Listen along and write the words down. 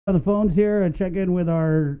On the phones here and check in with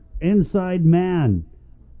our inside man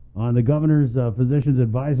on the Governor's Physicians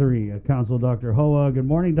Advisory Council, Dr. Hoa. Good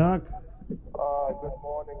morning, Doc. Good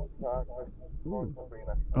morning, good morning,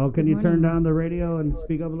 Sabrina. Oh, can you turn down the radio and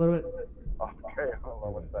speak up a little bit? Okay, hold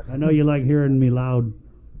on one second. I know you like hearing me loud.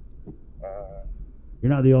 Uh, You're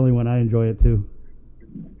not the only one. I enjoy it too.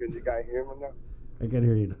 can you guys hear me now? I can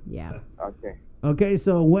hear you. Yeah. Okay. Okay,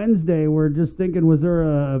 so Wednesday, we're just thinking, was there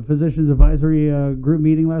a Physicians Advisory group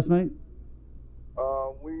meeting last night?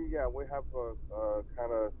 We have a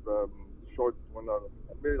kind of short one, a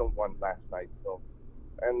middle one last night. So,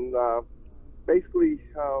 and basically,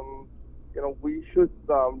 we should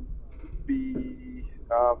be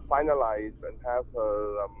finalized and have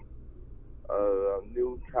a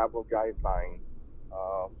new travel guideline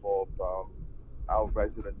for our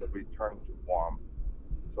residents to return to Guam.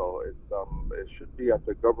 So it should be at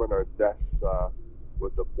the governor's desk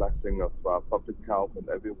with the blessing of public health and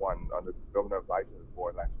everyone on the governor's advisory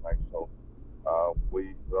board last night. So I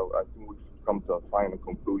think we've come to a final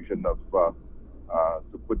conclusion of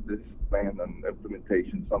to put this plan on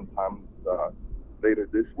implementation sometime later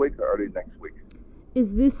this week or early next week.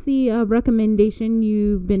 Is this the recommendation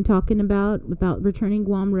you've been talking about returning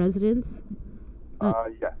Guam residents?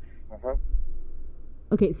 Yes. Uh-huh.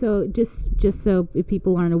 Okay, so just so if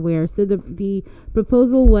people aren't aware, so the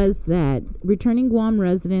proposal was that returning Guam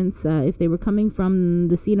residents, if they were coming from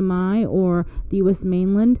the CNMI or the U.S.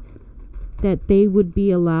 mainland, that they would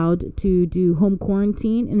be allowed to do home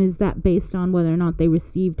quarantine. And is that based on whether or not they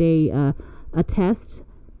received a test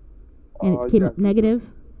and it came up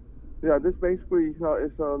negative? Yeah, this basically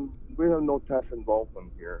we have no test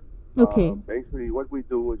involvement here. Okay. Basically, what we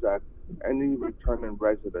do is that any returning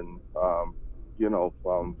resident,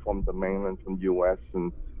 from the mainland, from U.S.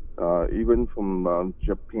 and even from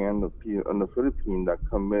Japan and the Philippines that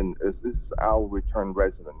come in, this is our return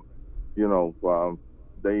resident.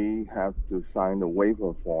 They have to sign a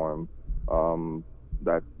waiver form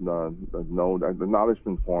that the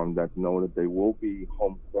acknowledgement form that know that they will be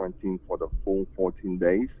home quarantined for the full 14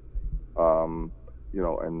 days. And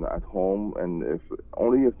at home, and if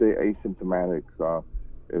they're asymptomatic.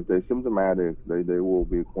 If they're symptomatic, they will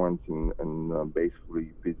be quarantined and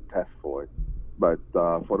basically be tested for it. But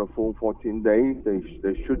for the full 14 days,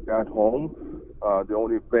 they should be at home. The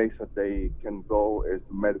only place that they can go is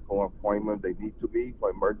medical appointment. They need to be for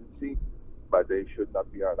emergency, but they should not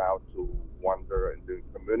be allowed to wander in the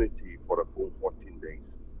community for the full 14 days.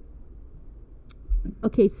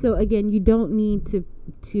 Okay, so again, you don't need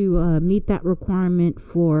to meet that requirement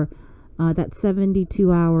for that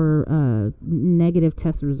 72-hour negative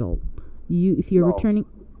test result. If you're returning.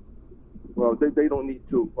 Well, they don't need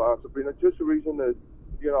to, Sabrina. Just the reason is,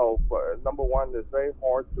 number one, it's very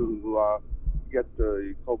hard to get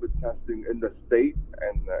the COVID testing in the state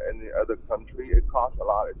and any other country. It costs a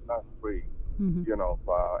lot. It's not free, and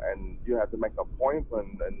you have to make an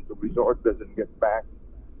appointment, and the resort doesn't get back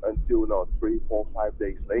until 3, 4, 5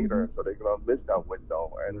 days later. So they're gonna miss that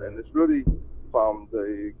window, and it's really from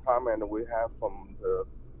the comment that we have from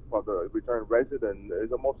the return resident,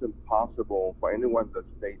 it's almost impossible for anyone in the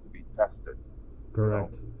state to be tested.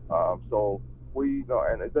 Correct. So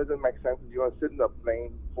and it doesn't make sense if you're going to sit in a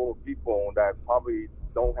plane full of people that probably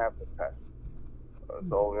don't have the test.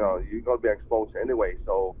 So you're going to be exposed anyway.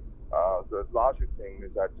 So the logic thing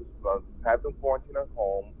is that just have them quarantine at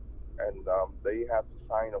home, and they have to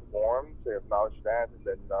sign a form to acknowledge that, and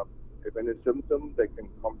then if any symptoms, they can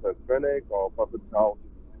come to a clinic or public health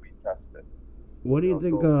to be tested. What do you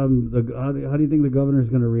think? How do you think the governor is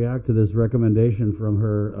going to react to this recommendation from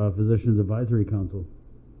her Physicians Advisory Council?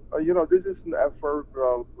 This is an effort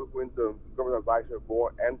between the Government Advisory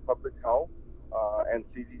Board and Public Health and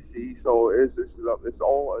CDC. So it's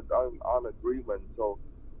all on agreement. So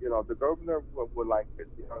the governor would like it.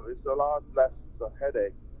 It's a lot less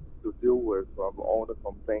headache to deal with all the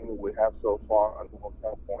complaints we have so far on the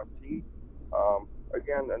hotel quarantine.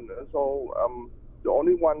 The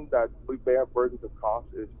only one that we bear burden to cost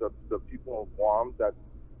is the people of Guam that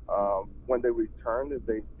when they return, if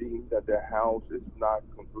they deem that their house is not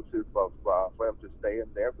conducive for them to stay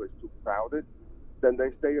in there, but it's too crowded, then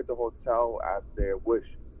they stay at the hotel at their wish,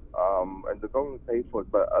 and the government pays for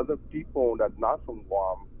it. But other people that not from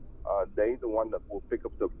Guam, they the one that will pick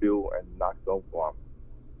up the bill and not go Guam.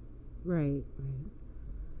 Right.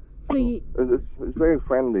 So it's very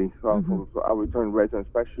friendly for our return residents,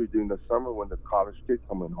 especially during the summer when the college kids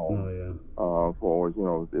coming home. Oh yeah.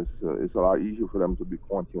 It's a lot easier for them to be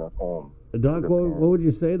quarantined at home. Doc, what would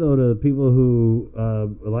you say though to people who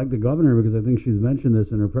like the governor, because I think she's mentioned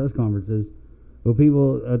this in her press conferences, to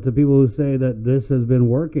people who say that this has been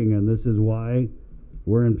working and this is why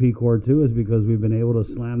we're in P-Court too is because we've been able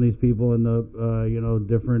to slam these people in the,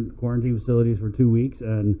 different quarantine facilities for 2 weeks,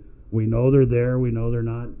 and we know they're there. We know they're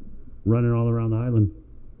not running all around the island.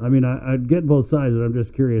 I mean, I'd get both sides, but I'm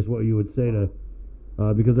just curious what you would say to,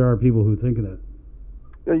 because there are people who think of that.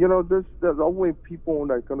 Yeah, there's always people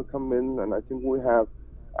that are going to come in, and I think we have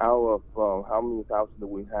out of how many thousand do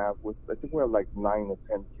we have? I think we have like 9 or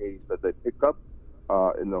 10 cases that they pick up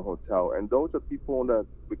in the hotel, and those are people that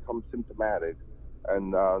become symptomatic,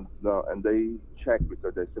 and they check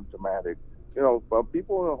because they're symptomatic. But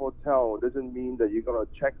people in a hotel doesn't mean that you're going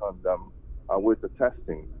to check on them with the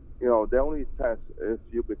testing. They only test if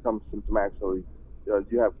you become symptomatic. So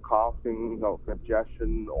you have coughing,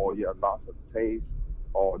 congestion, or you have loss of taste,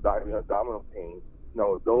 or abdominal pain.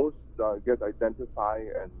 Those get identified,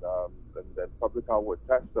 and then public health would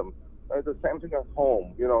test them. It's the same thing at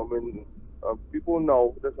home. People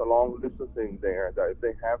know there's a long list of things there that if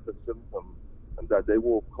they have the symptoms, that they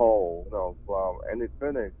will call, from any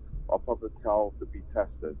clinic or public health to be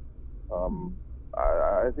tested.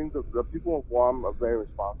 I think the people of Guam are very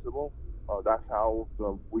responsible. That's how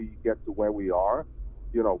we get to where we are.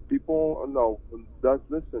 People does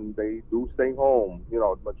listen. They do stay home.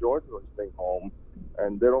 The majority of them stay home,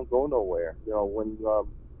 and they don't go nowhere.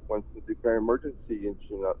 When they declare emergency, and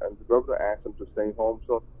the governor asks them to stay home.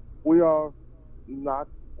 So we are not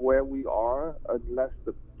where we are unless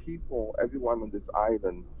the people, everyone on this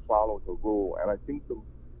island, follow the rule. And I think the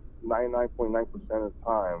 99.9% of the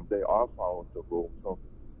time they are following the rule.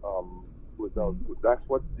 So that's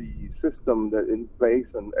what the system that in place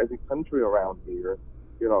in every country around here.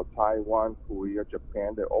 Taiwan, Korea,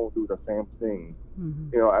 Japan, they all do the same thing.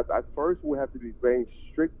 Mm-hmm. At first we have to be very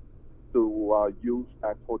strict to use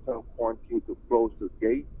that hotel quarantine to close the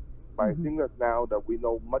gate. But I think that now that we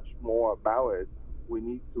know much more about it, we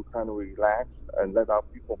need to kind of relax and let our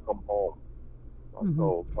people come home.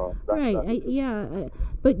 So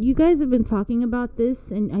but you guys have been talking about this,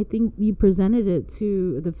 and I think you presented it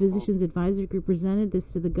to the Physicians Advisory Group, presented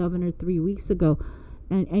this to the governor 3 weeks ago,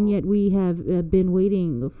 and yet we have been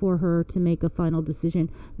waiting for her to make a final decision.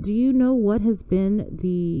 Do you know what has been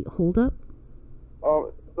the holdup?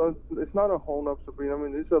 So it's not a holdup, Sabrina. I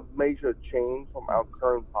mean, it's a major change from our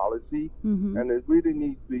current policy, and it really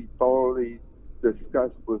needs to be thoroughly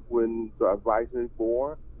discussed within the advisory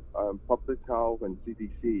board, public health, and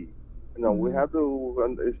CDC. We have to.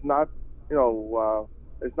 And it's not,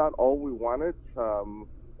 it's not all we wanted,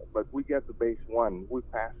 but we get the base one. We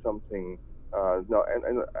passed something.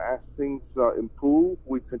 And as things improve,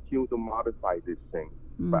 we continue to modify this thing.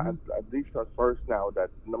 But at least at first now, that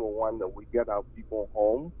number one, that we get our people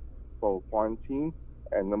home for quarantine,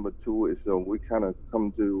 and number two is we kind of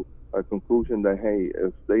come to a conclusion that, hey,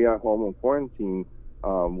 if they are home in quarantine,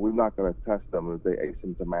 we're not going to test them if they're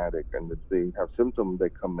asymptomatic, and if they have symptoms, they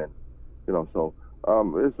come in. So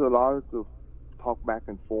it's a lot of talk back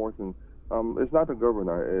and forth, and it's not the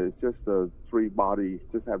governor. It's just the three bodies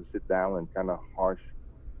just have to sit down and kind of harsh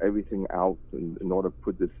everything out in order to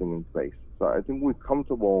put this thing in place. So I think we're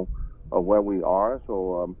comfortable where we are.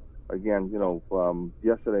 So again,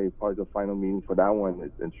 yesterday probably the final meeting for that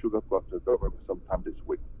one, and Sugar Club to the governor sometime this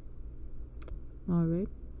week. All right.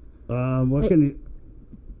 What can you?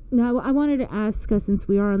 Now, I wanted to ask, since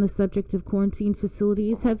we are on the subject of quarantine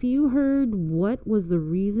facilities, have you heard what was the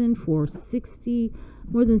reason for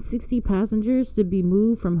more than 60 passengers to be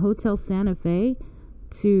moved from Hotel Santa Fe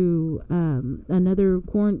to another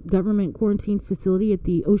government quarantine facility at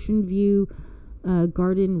the Ocean View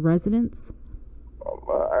Garden Residence?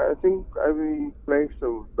 I think every place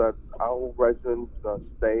that our residents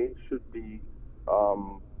stay should be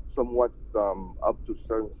somewhat up to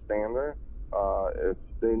certain standard. If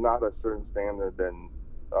they're not a certain standard, then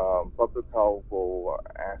public health will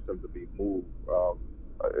ask them to be moved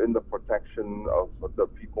in the protection of the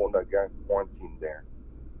people that get quarantined there.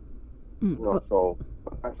 So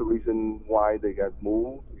that's the reason why they get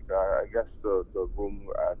moved. I guess the room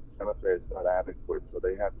at Santa Fe is not adequate, so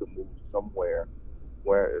they have to move somewhere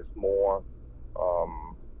where it's more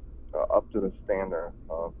up to the standard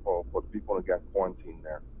for the people to get quarantined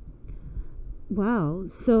there. Wow.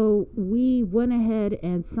 So we went ahead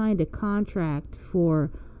and signed a contract for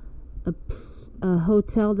a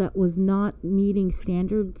hotel that was not meeting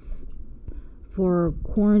standards for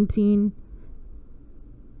quarantine.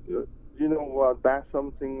 That's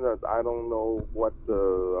something that I don't know what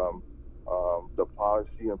the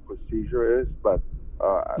policy and procedure is, but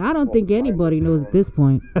I don't think anybody knows at this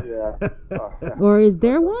point. Yeah. Or is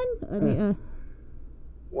there one? I mean,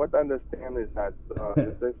 what I understand is that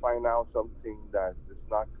if they find out something that is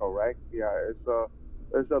not correct, it's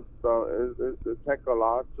it takes a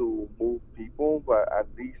lot to move people, but at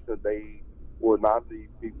least they will not leave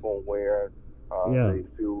people where Yeah. they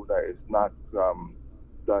feel that it's not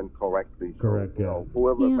done correctly. Correct, So, yeah.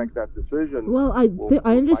 whoever Yeah. makes that decision. Well, will I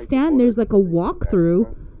fight understand for there's that like a decision.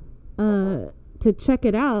 walkthrough Uh-huh. to check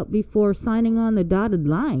it out before signing on the dotted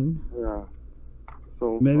line. Yeah.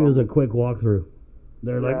 So Maybe it was a quick walkthrough.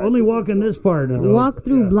 They're like, Yeah, only I think walk in so. this part. and Walk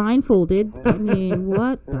through yeah. blindfolded. I mean,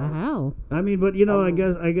 what the hell? I mean, but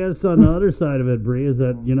I guess on the other side of it, Bree, is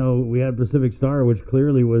that we had Pacific Star, which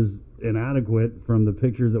clearly was inadequate from the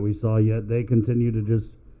pictures that we saw. Yet they continue to just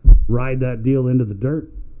ride that deal into the dirt.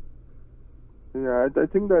 Yeah, I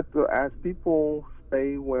think that as people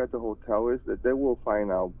stay where the hotel is, that they will find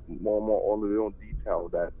out more all the little detail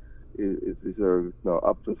that is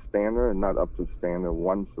up to standard and not up to standard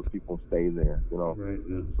once the people stay there. Right.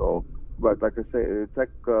 Yeah. So, but like I say, it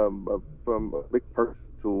takes from a big person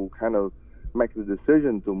to kind of make the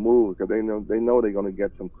decision to move because they know they're going to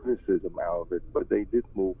get some criticism out of it, but they did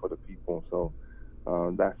move for the people, so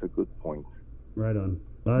that's a good point. Right on.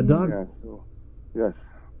 Doc, Yeah. So, yes.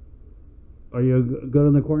 are you good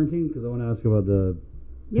on the quarantine? Because I want to ask about the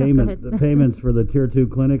Yeah, go ahead. the payments for the tier 2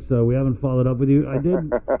 clinics. We haven't followed up with you. I did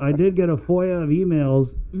get a FOIA of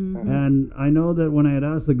emails, and I know that when I had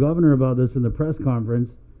asked the governor about this in the press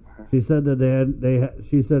conference, she said that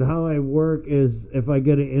she said how I work is if I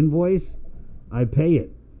get an invoice, I pay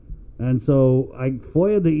it. And so I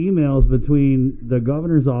FOIA'd the emails between the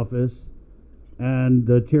governor's office and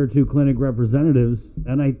the tier 2 clinic representatives,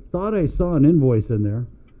 and I thought I saw an invoice in there,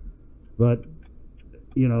 but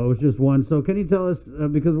it was just one. So can you tell us,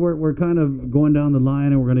 because we're kind of going down the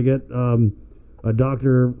line and we're going to get a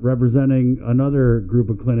doctor representing another group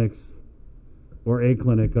of clinics or a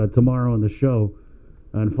clinic tomorrow on the show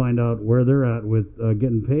and find out where they're at with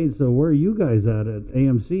getting paid. So where are you guys at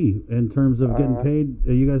AMC in terms of getting paid?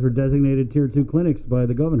 You guys were designated tier 2 clinics by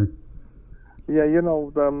the governor. Yeah,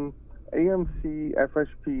 the AMC,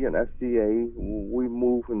 FHP, and SDA, we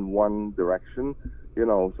move in one direction.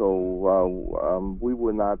 So we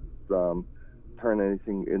will not turn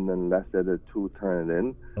anything in unless the two turn it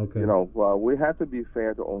in. Okay. We have to be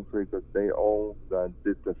fair to all three because they all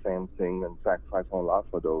did the same thing and sacrificed a lot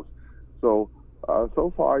for those. So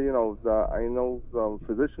so far, I know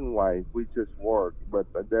physician-wise, we just work, but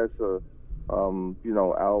there's our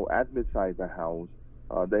admin side of the house.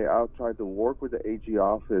 They are trying to work with the AG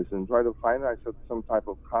office and try to finalize some type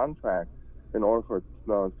of contract in order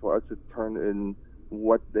for us to turn in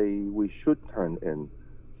what we should turn in.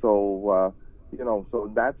 So, so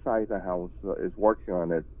that side of the house is working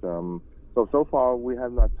on it. So far we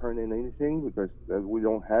have not turned in anything because we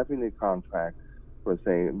don't have any contract per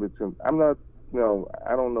se. I'm not,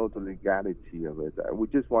 I don't know the legality of it. We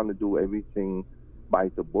just want to do everything by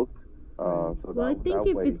the book. Well, I think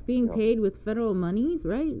if it's being paid with federal monies,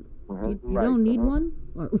 right? You right, don't need one?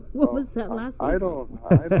 Or what was that last week? I don't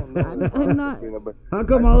know. I'm not. How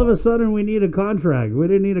come all of a sudden we need a contract? We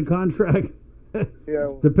didn't need a contract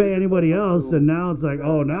to pay anybody else, and now it's like,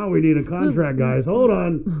 oh, now we need a contract, guys. Hold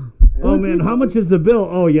on. Oh, man, how much is the bill?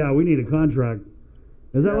 Oh, yeah, we need a contract.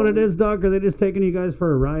 Is that what it is, Doc? Are they just taking you guys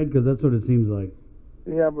for a ride? Because that's what it seems like.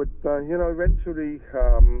 Yeah, but, eventually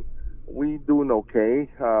we doing okay.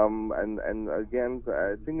 And again,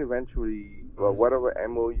 I think eventually whatever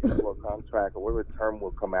MOU or contract or whatever term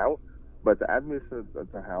will come out, but the administration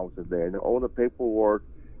of the house is there. And all the paperwork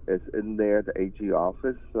is in there, the AG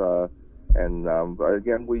office. And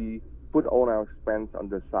again, we put all our expense on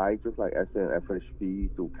the side, just like SN and FHP,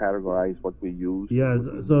 to categorize what we use. Yeah,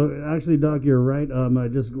 so actually, Doc, you're right. I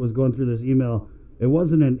just was going through this email. It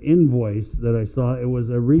wasn't an invoice that I saw. It was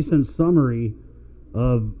a recent summary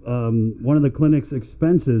of one of the clinic's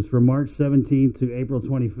expenses from March 17th to April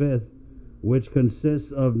 25th, which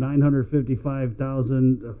consists of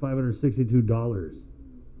 $955,562.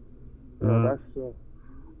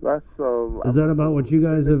 That's is that about what you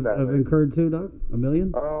guys have incurred too, Doc? $1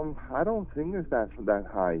 million? I don't think it's that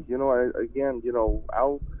high.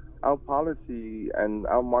 Our policy and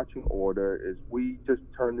our marching order is we just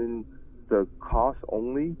turn in the cost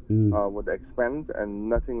only with the expense and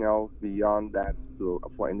nothing else beyond that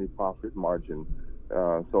for any profit margin.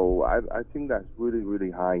 So I think that's really, really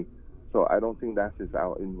high. So I don't think that is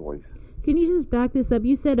our invoice. Can you just back this up?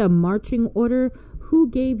 You said a marching order. Who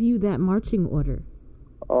gave you that marching order?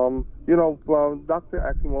 Dr.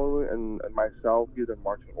 Akimoto and myself give a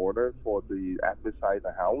marching order for the admin side of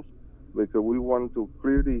the house because we want to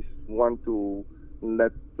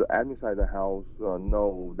let the admin side of the house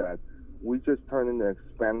know that we just turn in the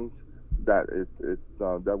expense that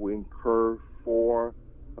that we incur for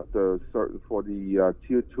the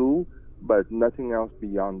tier 2, but nothing else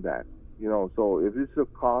beyond that. So if it's a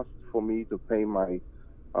cost for me to pay my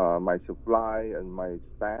my supply and my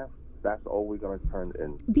staff, that's all we're gonna turn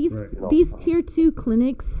in. These Right. these tier 2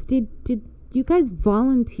 clinics, did you guys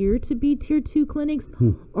volunteer to be tier 2 clinics,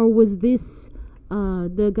 or was this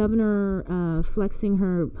the governor flexing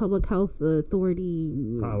her public health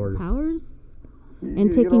authority powers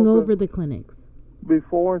and taking over the clinics?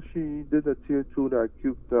 Before she did the tier 2, the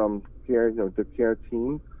acute care, the care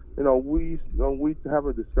team, we have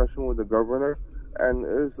a discussion with the governor, and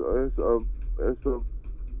it's a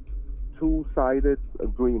two-sided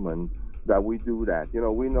agreement that we do that.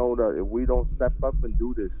 We know that if we don't step up and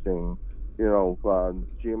do this thing,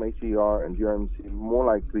 GMHER and GRMC more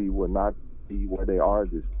likely will not be where they are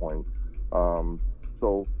at this point.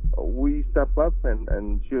 So we step up,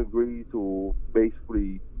 and she agreed to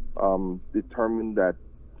basically determine that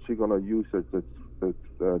she's going to use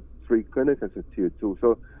the 3 clinics as a tier 2.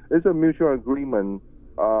 So it's a mutual agreement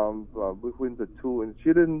between the two, and she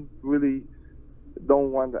didn't really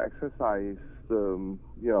don't want to exercise the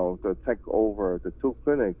take over the 2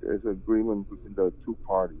 clinics. It's an agreement between the 2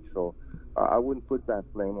 parties. So I wouldn't put that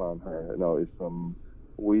blame on her. It's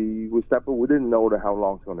we stepped up. We didn't know how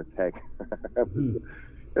long it's going to take.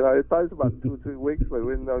 It thought it's about 2-3 weeks, but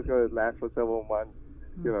we didn't know it's going to last for several months.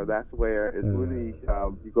 That's where it's really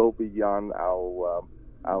you go beyond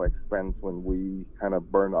our expense when we kind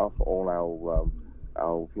of burn off all our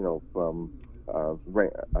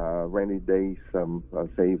rainy days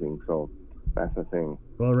savings. So that's the thing.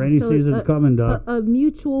 Well, rainy season's coming, Doc. A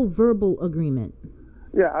mutual verbal agreement.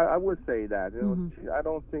 Yeah, I would say that. I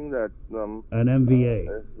don't think that an MVA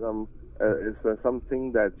is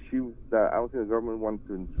something that I don't think the government wants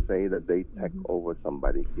to say that they take over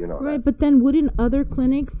somebody. Right, but then wouldn't other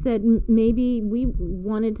clinics that maybe we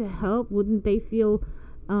wanted to help, wouldn't they feel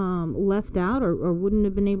left out, or would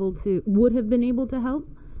have been able to help?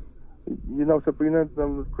 Sabrina,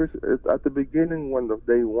 Chris, at the beginning when of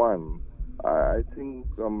day one, I think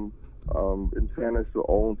in fairness to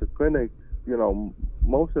all the clinic,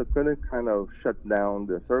 most of the clinic kind of shut down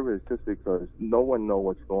their service just because no one knows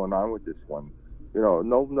what's going on with this one.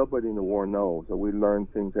 Nobody in the world knows. So we learn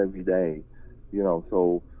things every day.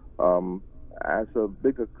 So as a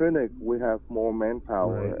bigger clinic, we have more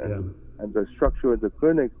manpower, and the structure of the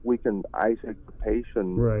clinic, we can isolate the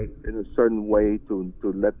patient in a certain way to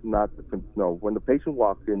let when the patient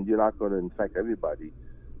walks in, you're not going to infect everybody.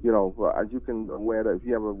 As you can aware that if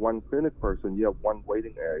you have a 1 clinic person, you have 1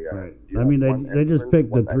 waiting area. Right. I mean, they just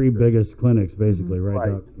picked the 3 biggest clinics, basically,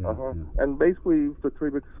 right? Right. Yeah. And basically, the 3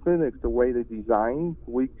 biggest clinics, the way they design,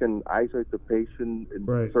 we can isolate the patient in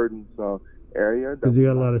certain area. Because you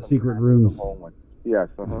got a lot of secret rooms. Yes.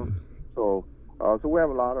 So we have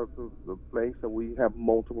a lot of the place that we have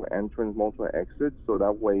multiple entrances, multiple exits, so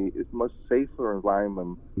that way it's much safer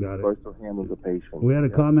environment for us to handle the patient. We had a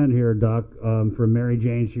comment here, Doc, from Mary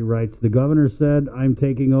Jane. She writes, "The governor said, 'I'm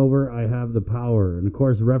taking over, I have the power.'" And of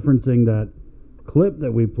course, referencing that clip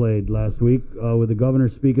that we played last week with the governor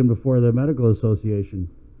speaking before the medical association.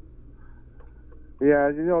 Yeah,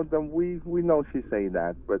 we know she say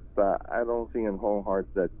that, but I don't think in whole heart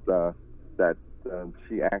that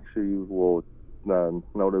she actually will. Know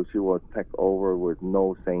that she will take over with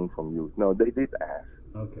no saying from you. No, they did ask.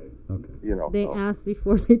 Okay. They asked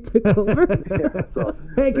before they took over.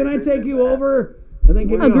 Hey, can I take you over? And then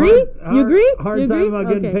give you agree? You agree? Hard time about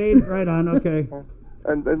getting paid. Right on. Okay.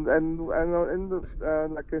 And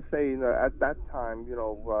like I say, at that time,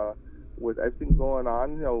 with everything going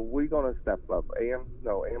on, we're gonna step up.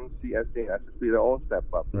 AMC, SJ, SSP, they all step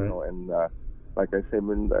up. And like I say,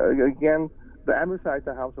 again. The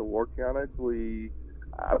administrative house are working on it. We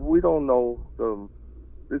don't know.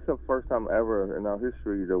 This is the first time ever in our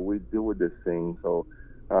history that we deal with this thing. So,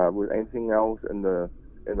 with anything else in the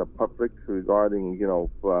public regarding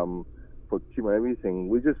procurement, everything,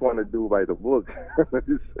 we just want to do by the book.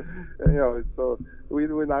 So we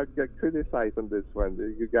will not get criticized on this one.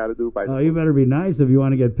 You got to do by. The book. You better be nice if you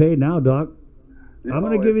want to get paid now, Doc. I'm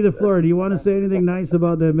going to give you the floor. Do you want to say anything nice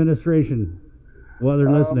about the administration while they're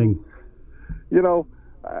listening?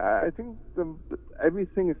 I think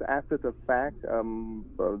everything is after the fact,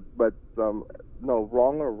 but no,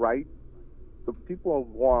 wrong or right, the people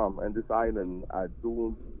of Guam and this island are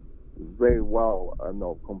doing very well,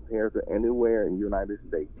 compared to anywhere in the United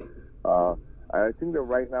States. I think that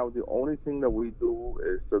right now the only thing that we do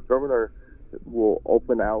is the governor will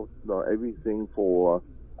open out everything for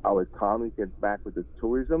our economy, get back with the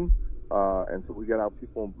tourism, and so we get our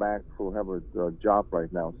people back who have a job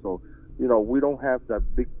right now. So. We don't have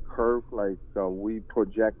that big curve like we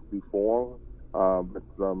project before, but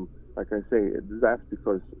like I say, that's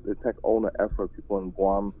because it takes all the effort people in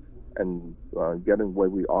Guam and getting where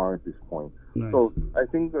we are at this point. Nice. So I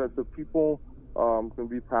think that the people can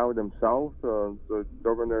be proud of themselves. The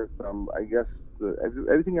governors, I guess,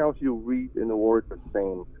 everything else you read in the word is the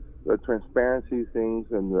same. The transparency things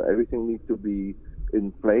and everything needs to be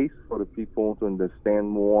in place for the people to understand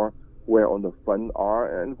more where on the fund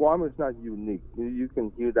are. And Guam is not unique. You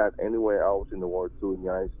can hear that anywhere else in the world too, in the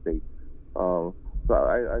United States. So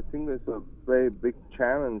I think it's a very big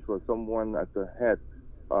challenge for someone at the head.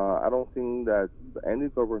 I don't think that any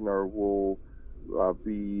governor will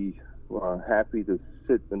be happy to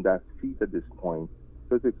sit in that seat at this point.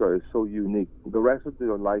 Because it's so unique. The rest of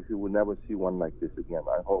your life, you will never see one like this again,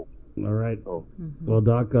 I hope. All right. So, Well,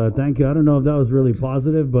 Doc, thank you. I don't know if that was really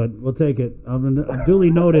positive, but we'll take it. Duly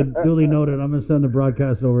noted. Duly noted. I'm going to send the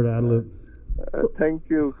broadcast over to Adelup. thank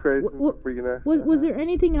you, Chris and Sabrina. Was there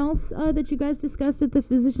anything else that you guys discussed at the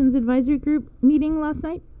Physicians Advisory Group meeting last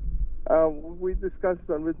night? We discussed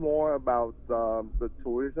a bit more about the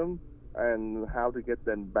tourism and how to get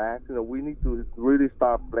them back. We need to really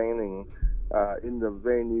start planning in the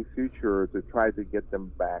very near future to try to get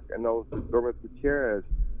them back. I know Governor Gutierrez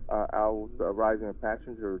out Rising a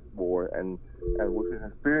Passengers Board, and with his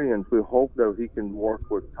experience, we hope that he can work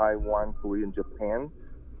with Taiwan, Korea, and Japan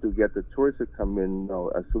to get the tourists to come in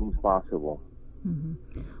as soon as possible. Mm-hmm.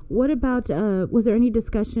 What about, was there any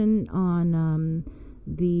discussion on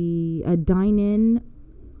the dine-in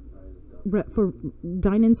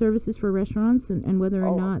services for restaurants and whether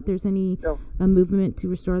or not there's any movement to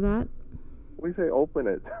restore that? We say open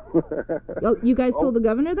it. Oh, you guys told the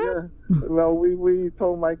governor that? Yeah. No, we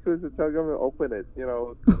told my kids to tell governor open it.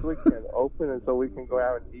 So we can open it so we can go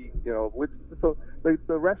out and eat. So the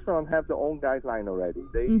restaurant have their own guideline already.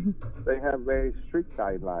 They have very strict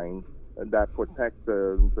guidelines that protect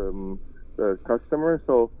the customer.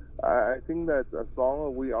 So I think that as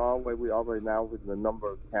long as we are where we are right now with the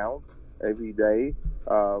number of counts every day,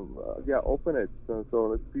 open it.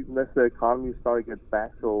 So let's the economy start to get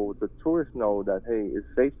back, so the tourists know that hey, it's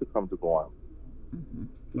safe to come to Guam.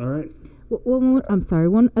 All right. Well, I'm sorry.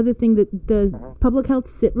 One other thing, that the Public Health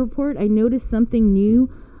SIT report, I noticed something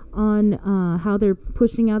new on how they're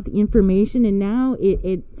pushing out the information, and now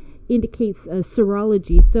it indicates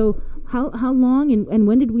serology. So how long and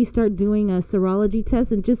when did we start doing a serology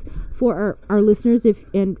test? And just for our listeners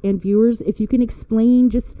and viewers, if you can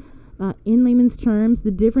explain just in layman's terms the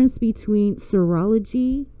difference between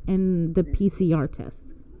serology and the PCR test.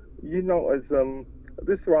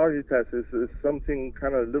 This serology test is something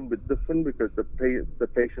kind of a little bit different because the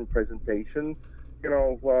patient presentation,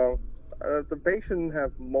 the patient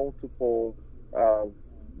have multiple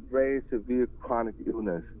very severe chronic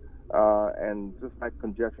illness, and just like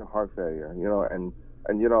congestion heart failure, and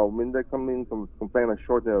when they come in complain of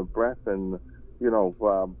shortness of breath, and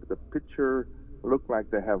the picture look like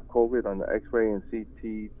they have COVID on the X-ray and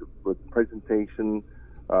CT with presentation.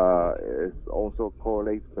 It also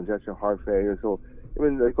correlates with congestion heart failure. So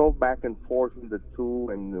they go back and forth with the two,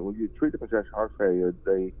 and when you treat the congestion heart failure,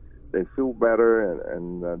 they feel better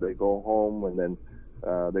and they go home, and then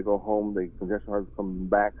the congestion heart is coming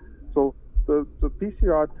back. So the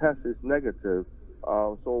PCR test is negative.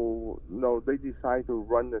 So they decide to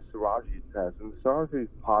run the serology test, and the serology is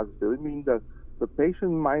positive. It means that the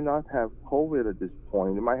patient might not have COVID at this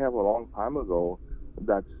point. It might have a long time ago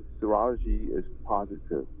that serology is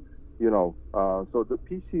positive. So the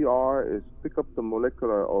PCR is pick up the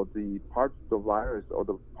molecular or the part of the virus or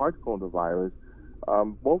the particle of the virus.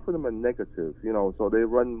 Both of them are negative. So they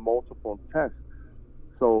run multiple tests.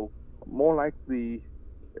 So more likely,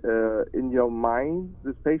 in your mind,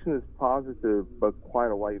 this patient is positive, but quite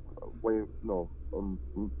a way,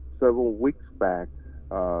 several weeks back.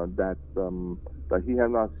 That he has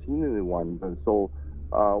not seen anyone, and so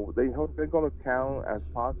they're going to count as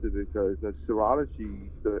positive because the serology,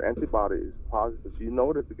 the antibody is positive.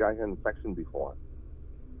 So that the guy had infection before,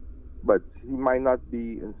 but he might not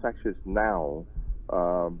be infectious now,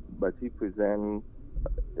 but he presents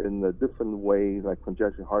in a different way, like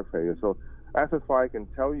congestion heart failure. So that's as far I can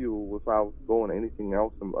tell you without going anything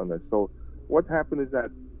else on that. So what happened is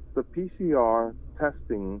that the PCR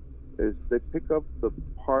testing is they pick up the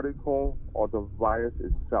particle or the virus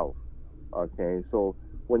itself. Okay, so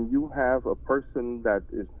when you have a person that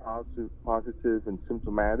is positive and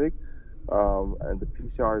symptomatic, and the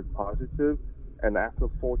PCR is positive, and after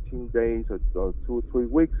 14 days or 2 or 3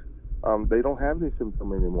 weeks, they don't have any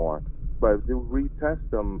symptom anymore. But if you retest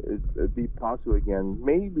them, it'd be positive again.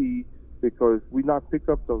 Maybe because we not pick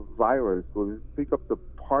up the virus, or we pick up the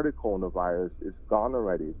particle in the virus, it's gone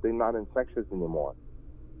already. They're not infectious anymore.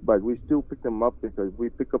 but we still pick them up because we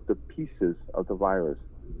pick up the pieces of the virus.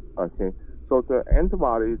 Okay, so the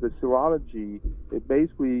antibodies, the serology, it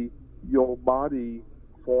basically your body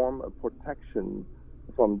form a protection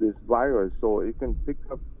from this virus, so it can pick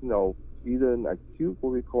up, either an acute,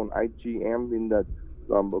 what we call an IgM, in that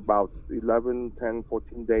about 11, 10,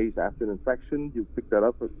 14 days after the infection, you pick that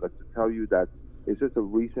up to tell you that it's just a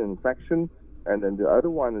recent infection. And then the other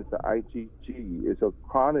one is the IgG. It's a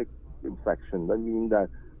chronic infection. That means that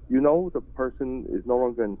the person is no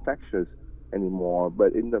longer infectious anymore,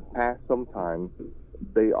 but in the past sometime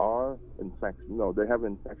they are infected. No, they have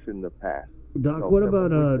infection in the past. Doc, what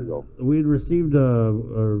about we'd received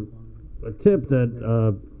a tip that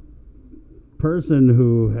a person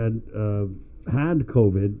who had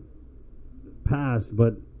COVID passed,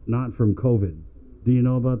 but not from COVID. Do you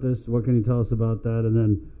know about this? What can you tell us about that? And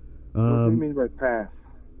then, what do you mean by pass?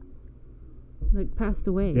 Like passed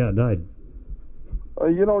away. Yeah, died.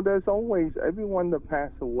 There's always, everyone that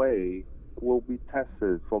passed away will be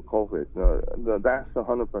tested for COVID. That's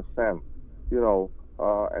 100%.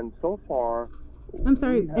 And so far. I'm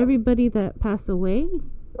sorry, everybody that passed away?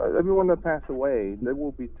 Everyone that passed away, they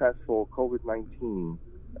will be tested for COVID-19.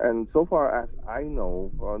 And so far as I know,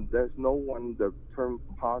 there's no one that turned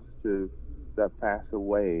positive that passed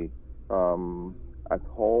away at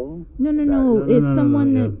home. No. It's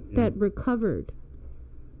someone that recovered.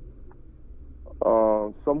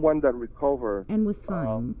 Someone that recovered and was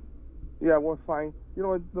fine. Yeah, was fine.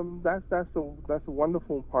 That's the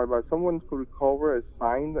wonderful part about it. Someone could recover, is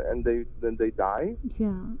fine, and then they die.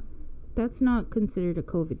 Yeah, that's not considered a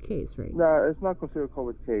COVID case, right? No, it's not considered a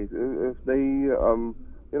COVID case. If they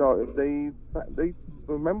if they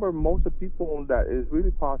remember, most of the people that is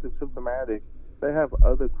really positive symptomatic, they have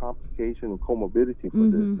other complications, comorbidity for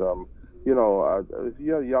this. If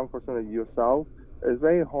you're a young person like yourself, it's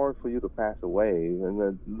very hard for you to pass away. And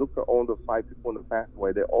then look at all the 5 people that passed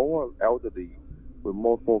away. They're all elderly with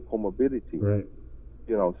multiple comorbidity. Right.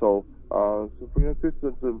 So for instance,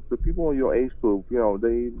 the people in your age group,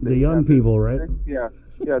 the young people, right?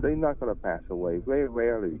 They're not going to pass away. Very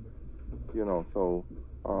rarely. So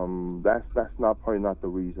that's probably not the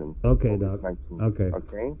reason. Okay, Doc.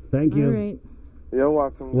 Okay. Thank you. All right. You're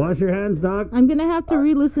welcome. Wash your hands, Doc. I'm going to have to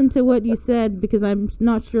re-listen to what you said because I'm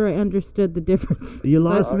not sure I understood the difference. You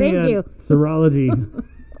lost me at serology.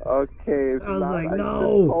 Okay. I was like,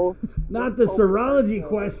 no, not the serology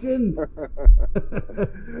question.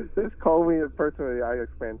 Just call me personally. I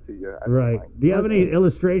explain to you. Right. Do you have any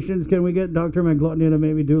illustrations? Can we get Dr. McGluttony to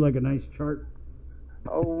maybe do like a nice chart?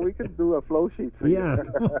 Oh, we could do a flow sheet for you. Yeah,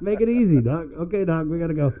 make it easy, Doc. Okay, Doc, we got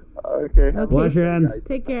to go. Okay. Wash your hands.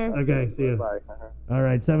 Take care. Okay, see you. Bye. All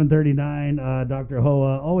right, 7:39. Dr.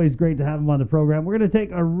 Hoa, always great to have him on the program. We're going to take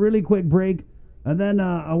a really quick break, and then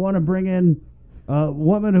I want to bring in a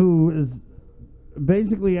woman who is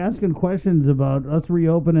basically asking questions about us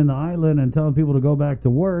reopening the island and telling people to go back to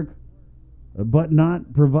work, but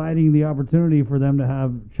not providing the opportunity for them to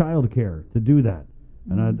have child care to do that.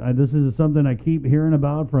 And this is something I keep hearing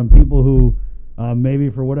about from people who maybe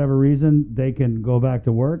for whatever reason they can go back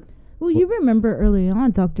to work. Well, you remember early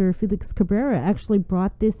on, Dr. Felix Cabrera actually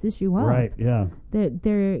brought this issue up. Right, yeah. That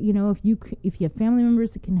there, if you have family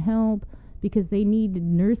members that can help because they need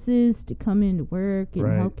nurses to come into work and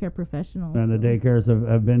healthcare professionals. And the daycares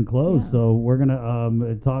have been closed. Yeah. So we're going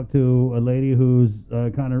to talk to a lady who's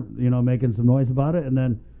kind of, making some noise about it, and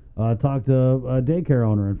then talk to a daycare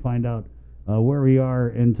owner and find out where we are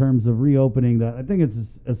in terms of reopening that. I think it's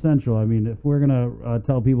essential. I mean, if we're going to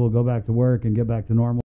tell people to go back to work and get back to normal,